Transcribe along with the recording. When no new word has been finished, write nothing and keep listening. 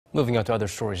Moving on to other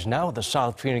stories now, the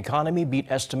South Korean economy beat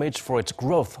estimates for its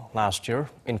growth last year.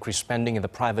 Increased spending in the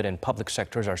private and public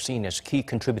sectors are seen as key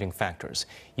contributing factors.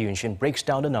 Unshin breaks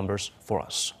down the numbers for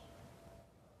us.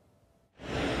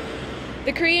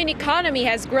 The Korean economy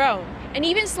has grown and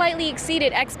even slightly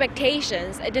exceeded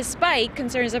expectations, despite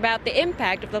concerns about the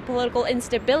impact of the political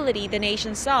instability the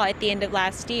nation saw at the end of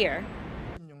last year.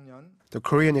 The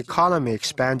Korean economy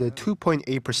expanded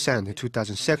 2.8% in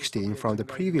 2016 from the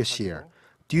previous year,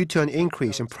 due to an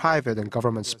increase in private and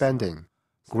government spending,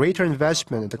 greater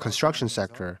investment in the construction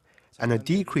sector, and a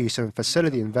decrease in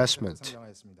facility investment.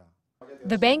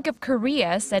 The Bank of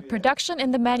Korea said production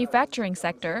in the manufacturing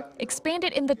sector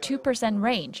expanded in the 2%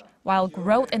 range, while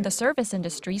growth in the service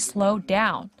industry slowed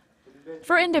down.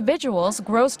 For individuals,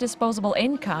 gross disposable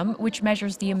income, which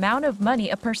measures the amount of money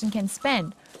a person can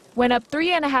spend, went up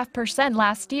 3.5%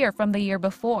 last year from the year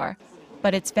before.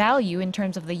 But its value in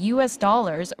terms of the US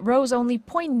dollars rose only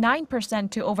 0.9%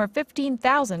 to over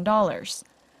 $15,000.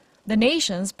 The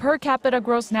nation's per capita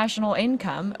gross national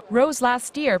income rose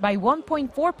last year by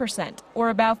 1.4%, or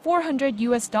about $400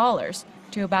 US,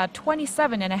 to about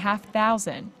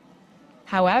 $27,500.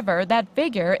 However, that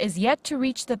figure is yet to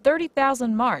reach the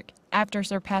 30,000 mark after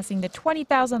surpassing the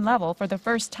 20,000 level for the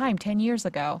first time 10 years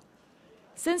ago.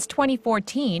 Since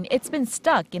 2014, it's been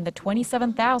stuck in the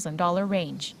 $27,000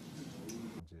 range.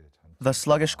 The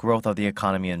sluggish growth of the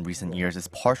economy in recent years is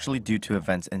partially due to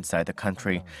events inside the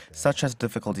country, such as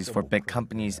difficulties for big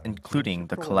companies, including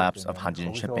the collapse of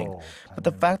Unshin shipping. But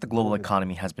the fact the global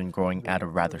economy has been growing at a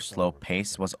rather slow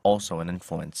pace was also an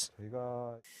influence.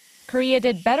 Korea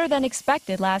did better than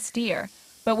expected last year,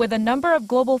 but with a number of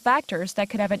global factors that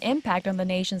could have an impact on the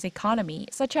nation's economy,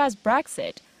 such as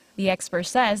Brexit, the expert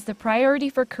says the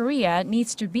priority for Korea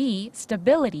needs to be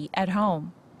stability at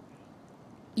home.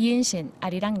 Unshin,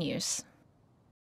 Arirang News.